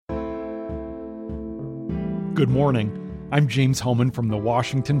Good morning. I'm James Hohman from The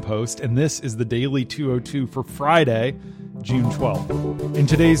Washington Post, and this is the Daily 202 for Friday, June 12th. In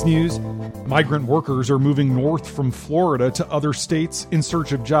today's news, migrant workers are moving north from Florida to other states in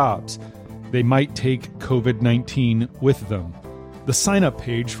search of jobs. They might take COVID-19 with them. The sign-up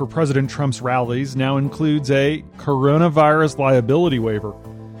page for President Trump's rallies now includes a coronavirus liability waiver.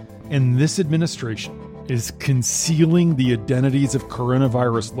 And this administration is concealing the identities of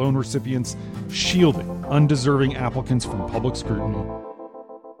coronavirus loan recipients, shielding undeserving applicants from public scrutiny.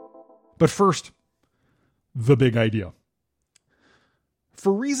 But first, the big idea.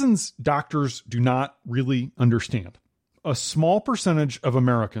 For reasons doctors do not really understand, a small percentage of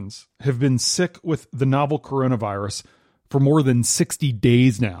Americans have been sick with the novel coronavirus for more than 60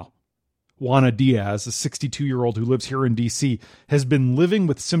 days now. Juana Diaz, a 62-year-old who lives here in D.C., has been living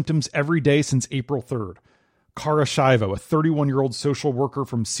with symptoms every day since April 3rd. Kara Shivo, a 31-year-old social worker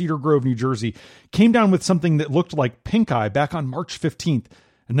from Cedar Grove, New Jersey, came down with something that looked like pink eye back on March 15th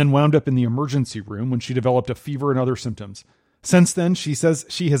and then wound up in the emergency room when she developed a fever and other symptoms. Since then, she says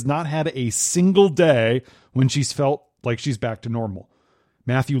she has not had a single day when she's felt like she's back to normal.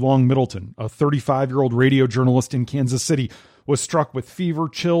 Matthew Long Middleton, a 35-year-old radio journalist in Kansas City, was struck with fever,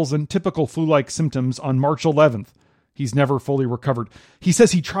 chills, and typical flu-like symptoms on March 11th. He's never fully recovered. He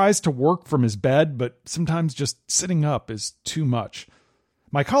says he tries to work from his bed, but sometimes just sitting up is too much.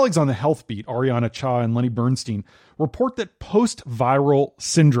 My colleagues on the Health Beat, Ariana Cha and Lenny Bernstein, report that post-viral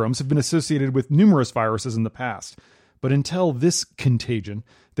syndromes have been associated with numerous viruses in the past. But until this contagion,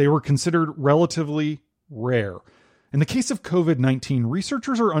 they were considered relatively rare. In the case of COVID-19,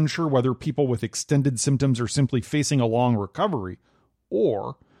 researchers are unsure whether people with extended symptoms are simply facing a long recovery,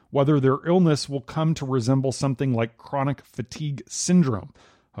 or whether their illness will come to resemble something like chronic fatigue syndrome,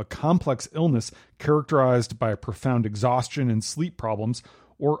 a complex illness characterized by profound exhaustion and sleep problems,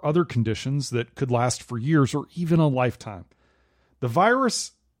 or other conditions that could last for years or even a lifetime. The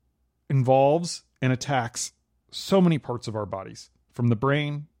virus involves and attacks so many parts of our bodies, from the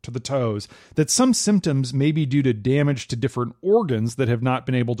brain to the toes, that some symptoms may be due to damage to different organs that have not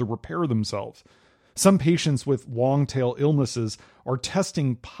been able to repair themselves. Some patients with long-tail illnesses are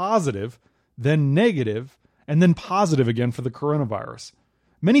testing positive, then negative, and then positive again for the coronavirus.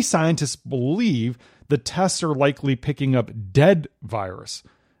 Many scientists believe the tests are likely picking up dead virus.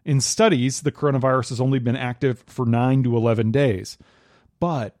 In studies, the coronavirus has only been active for 9 to 11 days.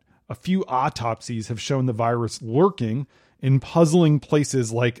 But a few autopsies have shown the virus lurking in puzzling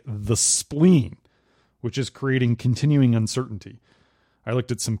places like the spleen, which is creating continuing uncertainty. I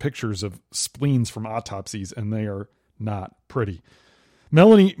looked at some pictures of spleens from autopsies, and they are not pretty.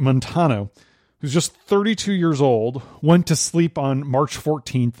 Melanie Montano, who's just 32 years old, went to sleep on March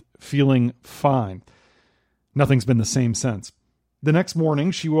 14th feeling fine. Nothing's been the same since. The next morning,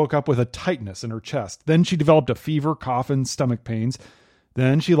 she woke up with a tightness in her chest. Then she developed a fever, cough, and stomach pains.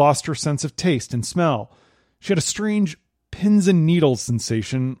 Then she lost her sense of taste and smell. She had a strange pins and needles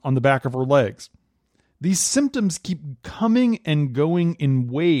sensation on the back of her legs. These symptoms keep coming and going in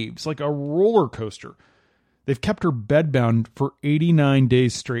waves, like a roller coaster. They've kept her bedbound for 89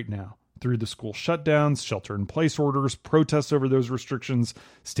 days straight now, through the school shutdowns, shelter-in-place orders, protests over those restrictions,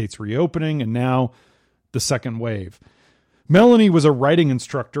 states reopening, and now the second wave. Melanie was a writing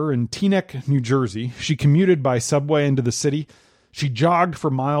instructor in Teaneck, New Jersey. She commuted by subway into the city. She jogged for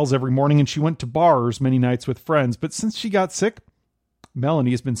miles every morning, and she went to bars many nights with friends. But since she got sick,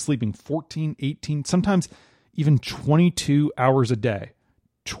 Melanie has been sleeping 14, 18, sometimes even 22 hours a day.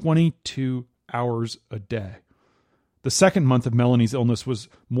 22 hours a day. The second month of Melanie's illness was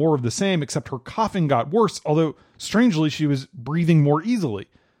more of the same, except her coughing got worse, although strangely she was breathing more easily.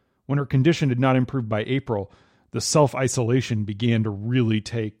 When her condition did not improve by April, the self-isolation began to really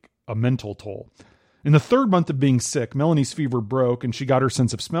take a mental toll. In the third month of being sick, Melanie's fever broke and she got her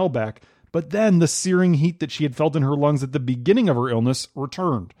sense of smell back, but then the searing heat that she had felt in her lungs at the beginning of her illness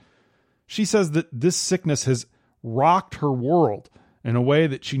returned. She says that this sickness has rocked her world in a way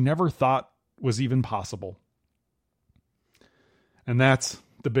that she never thought was even possible. And that's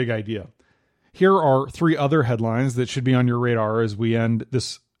the big idea. Here are 3 other headlines that should be on your radar as we end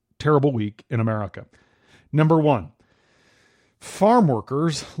this terrible week in America. Number 1. Farm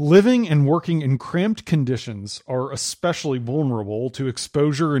workers living and working in cramped conditions are especially vulnerable to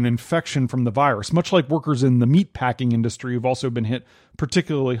exposure and infection from the virus, much like workers in the meatpacking industry who've also been hit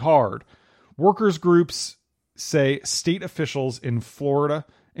particularly hard. Workers groups say state officials in Florida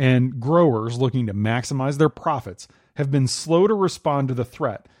and growers looking to maximize their profits have been slow to respond to the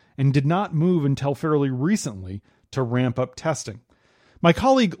threat and did not move until fairly recently to ramp up testing. My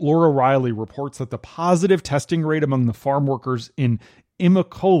colleague Laura Riley reports that the positive testing rate among the farm workers in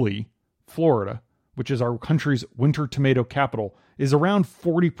Immokalee, Florida, which is our country's winter tomato capital, is around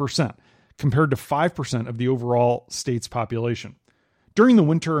 40%, compared to 5% of the overall state's population. During the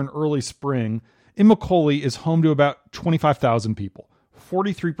winter and early spring, Immokalee is home to about 25,000 people,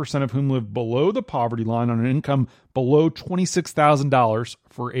 43% of whom live below the poverty line on an income below $26,000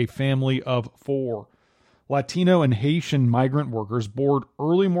 for a family of 4. Latino and Haitian migrant workers board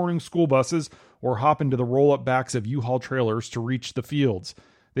early morning school buses or hop into the roll-up backs of U-Haul trailers to reach the fields.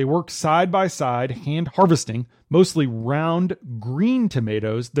 They work side by side, hand harvesting mostly round green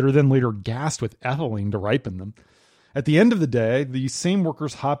tomatoes that are then later gassed with ethylene to ripen them. At the end of the day, these same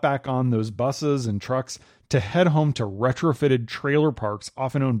workers hop back on those buses and trucks to head home to retrofitted trailer parks,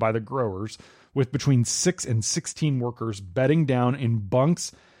 often owned by the growers, with between 6 and 16 workers bedding down in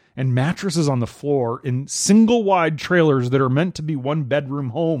bunks and mattresses on the floor in single-wide trailers that are meant to be one-bedroom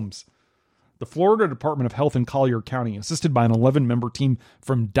homes. The Florida Department of Health in Collier County, assisted by an 11-member team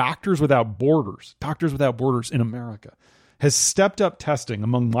from Doctors Without Borders in America, has stepped up testing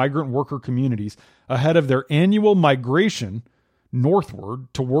among migrant worker communities ahead of their annual migration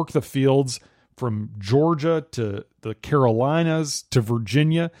northward to work the fields from Georgia to the Carolinas to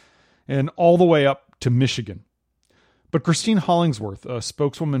Virginia and all the way up to Michigan. But Christine Hollingsworth, a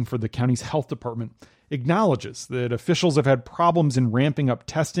spokeswoman for the county's health department, acknowledges that officials have had problems in ramping up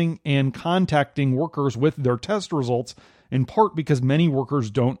testing and contacting workers with their test results, in part because many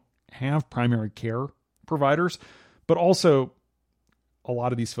workers don't have primary care providers, but also a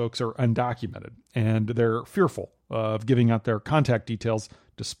lot of these folks are undocumented and they're fearful of giving out their contact details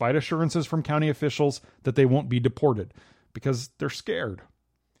despite assurances from county officials that they won't be deported because they're scared.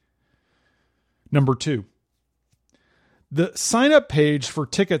 Number 2. The sign-up page for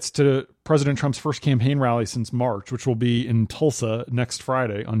tickets to President Trump's first campaign rally since March, which will be in Tulsa next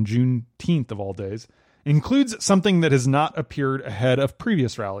Friday on Juneteenth of all days, includes something that has not appeared ahead of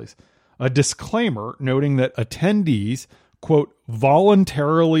previous rallies. A disclaimer noting that attendees, quote,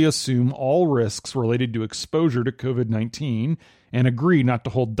 voluntarily assume all risks related to exposure to COVID-19 and agree not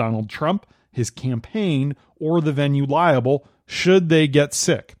to hold Donald Trump, his campaign, or the venue liable should they get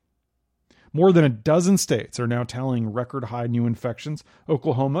sick. More than a dozen states are now tallying record-high new infections.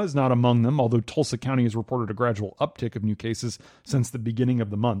 Oklahoma is not among them, although Tulsa County has reported a gradual uptick of new cases since the beginning of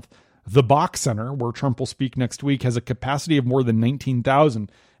the month. The Bach Center, where Trump will speak next week, has a capacity of more than 19,000,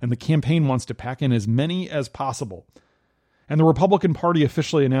 and the campaign wants to pack in as many as possible. And the Republican Party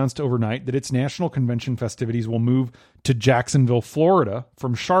officially announced overnight that its national convention festivities will move to Jacksonville, Florida,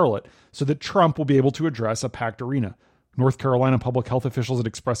 from Charlotte, so that Trump will be able to address a packed arena. North Carolina public health officials had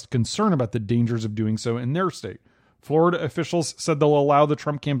expressed concern about the dangers of doing so in their state. Florida officials said they'll allow the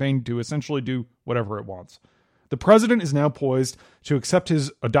Trump campaign to essentially do whatever it wants. The president is now poised to accept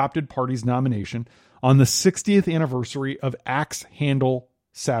his adopted party's nomination on the 60th anniversary of Axe Handle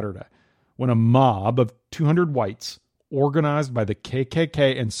Saturday, when a mob of 200 whites, organized by the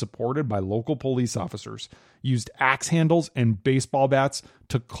KKK and supported by local police officers, used axe handles and baseball bats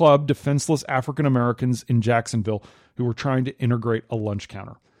to club defenseless African Americans in Jacksonville who were trying to integrate a lunch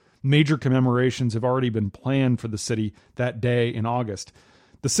counter. Major commemorations have already been planned for the city that day in August.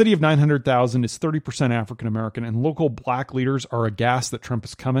 The city of 900,000 is 30% African American, and local black leaders are aghast that Trump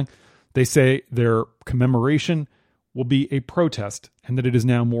is coming. They say their commemoration will be a protest and that it is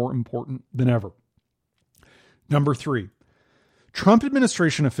now more important than ever. Number 3. Trump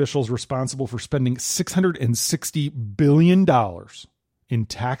administration officials responsible for spending $660 billion in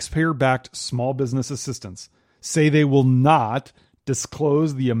taxpayer-backed small business assistance say they will not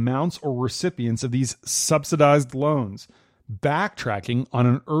disclose the amounts or recipients of these subsidized loans, backtracking on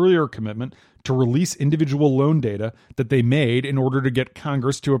an earlier commitment to release individual loan data that they made in order to get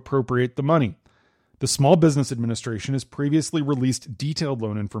Congress to appropriate the money. The Small Business Administration has previously released detailed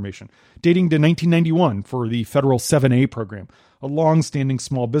loan information dating to 1991 for the federal 7A program, a long-standing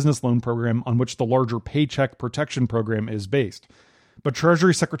small business loan program on which the larger Paycheck Protection Program is based. But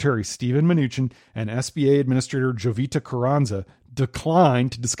Treasury Secretary Steven Mnuchin and SBA Administrator Jovita Carranza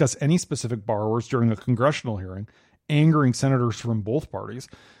declined to discuss any specific borrowers during a congressional hearing, angering senators from both parties.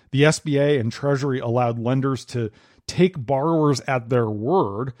 The SBA and Treasury allowed lenders to take borrowers at their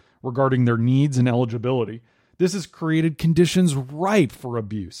word regarding their needs and eligibility. This has created conditions ripe for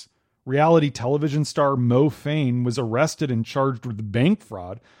abuse. Reality television star Mo Fain was arrested and charged with bank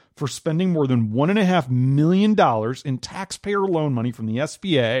fraud for spending more than $1.5 million in taxpayer loan money from the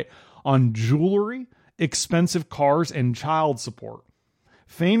SBA on jewelry, expensive cars, and child support.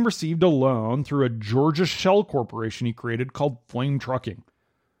 Fain received a loan through a Georgia shell corporation he created called Flame Trucking.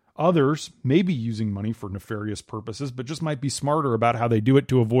 Others may be using money for nefarious purposes, but just might be smarter about how they do it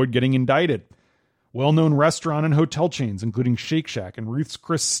to avoid getting indicted. Well-known restaurant and hotel chains, including Shake Shack and Ruth's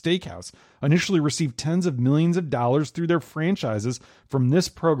Chris Steakhouse, initially received tens of millions of dollars through their franchises from this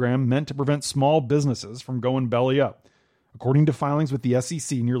program meant to prevent small businesses from going belly up. According to filings with the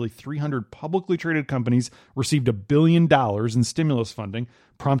SEC, nearly 300 publicly traded companies received $1 billion in stimulus funding,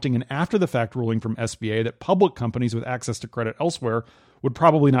 prompting an after-the-fact ruling from SBA that public companies with access to credit elsewhere would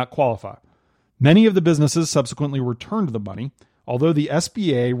probably not qualify. Many of the businesses subsequently returned the money, although the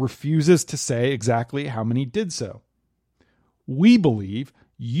SBA refuses to say exactly how many did so. We believe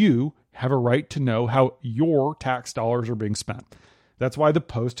you have a right to know how your tax dollars are being spent. That's why the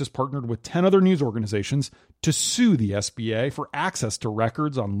Post has partnered with 10 other news organizations to sue the SBA for access to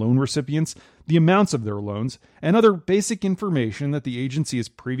records on loan recipients, the amounts of their loans, and other basic information that the agency has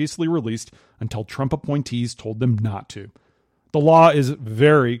previously released until Trump appointees told them not to. The law is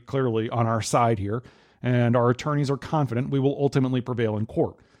very clearly on our side here, and our attorneys are confident we will ultimately prevail in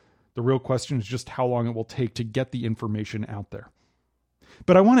court. The real question is just how long it will take to get the information out there.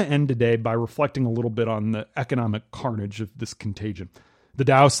 But I want to end today by reflecting a little bit on the economic carnage of this contagion. The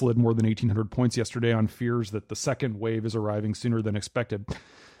Dow slid more than 1,800 points yesterday on fears that the second wave is arriving sooner than expected.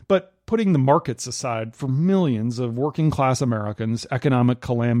 But putting the markets aside, for millions of working-class Americans, economic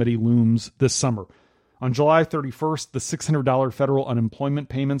calamity looms this summer. On July 31st, the $600 federal unemployment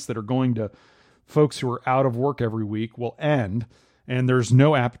payments that are going to folks who are out of work every week will end, and there's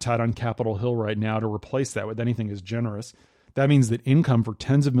no appetite on Capitol Hill right now to replace that with anything as generous. That means that income for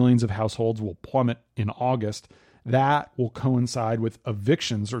tens of millions of households will plummet in August. That will coincide with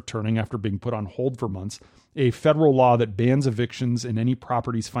evictions returning after being put on hold for months. A federal law that bans evictions in any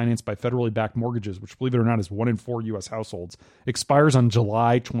properties financed by federally backed mortgages, which, believe it or not, is 1 in 4 U.S. households, expires on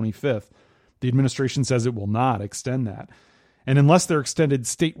July 25th. The administration says it will not extend that. And unless there are extended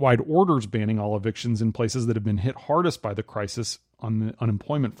statewide orders banning all evictions in places that have been hit hardest by the crisis on the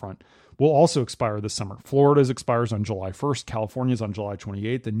unemployment front, will also expire this summer. Florida's expires on July 1st, California's on July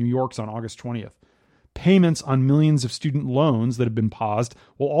 28th, and New York's on August 20th. Payments on millions of student loans that have been paused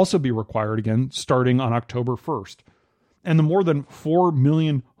will also be required again starting on October 1st. And the more than 4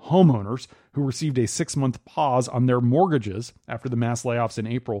 million homeowners who received a 6-month pause on their mortgages after the mass layoffs in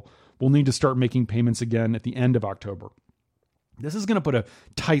April will need to start making payments again at the end of October. This is going to put a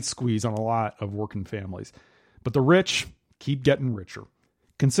tight squeeze on a lot of working families. But the rich keep getting richer.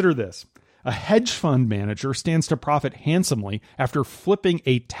 Consider this. A hedge fund manager stands to profit handsomely after flipping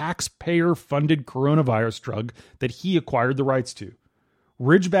a taxpayer-funded coronavirus drug that he acquired the rights to.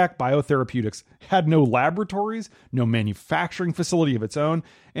 Ridgeback Biotherapeutics had no laboratories, no manufacturing facility of its own,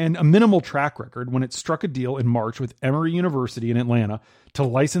 and a minimal track record when it struck a deal in March with Emory University in Atlanta to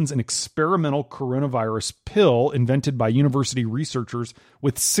license an experimental coronavirus pill invented by university researchers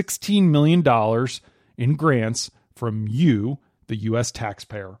with $16 million in grants from you, the U.S.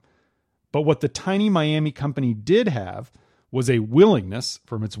 taxpayer. But what the tiny Miami company did have was a willingness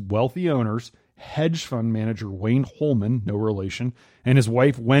from its wealthy owners, hedge fund manager Wayne Holman, no relation, and his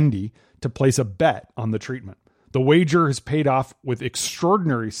wife Wendy, to place a bet on the treatment. The wager has paid off with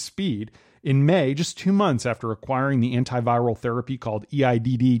extraordinary speed. In May, just 2 months after acquiring the antiviral therapy called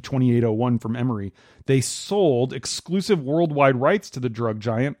EIDD 2801 from Emory, they sold exclusive worldwide rights to the drug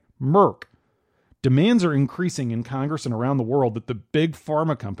giant Merck. Demands are increasing in Congress and around the world that the big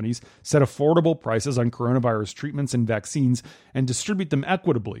pharma companies set affordable prices on coronavirus treatments and vaccines and distribute them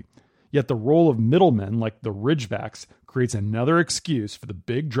equitably. Yet the role of middlemen like the Ridgebacks creates another excuse for the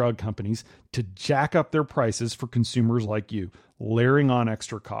big drug companies to jack up their prices for consumers like you, layering on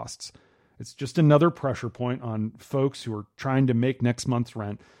extra costs. It's just another pressure point on folks who are trying to make next month's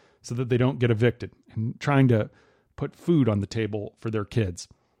rent so that they don't get evicted and trying to put food on the table for their kids.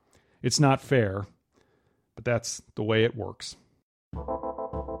 It's not fair, but that's the way it works.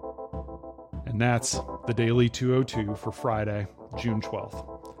 And that's the Daily 202 for Friday, June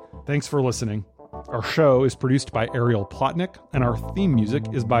 12th. Thanks for listening. Our show is produced by Ariel Plotnick, and our theme music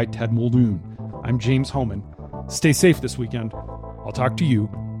is by Ted Muldoon. I'm James Hohman. Stay safe this weekend. I'll talk to you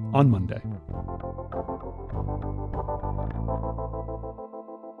on Monday.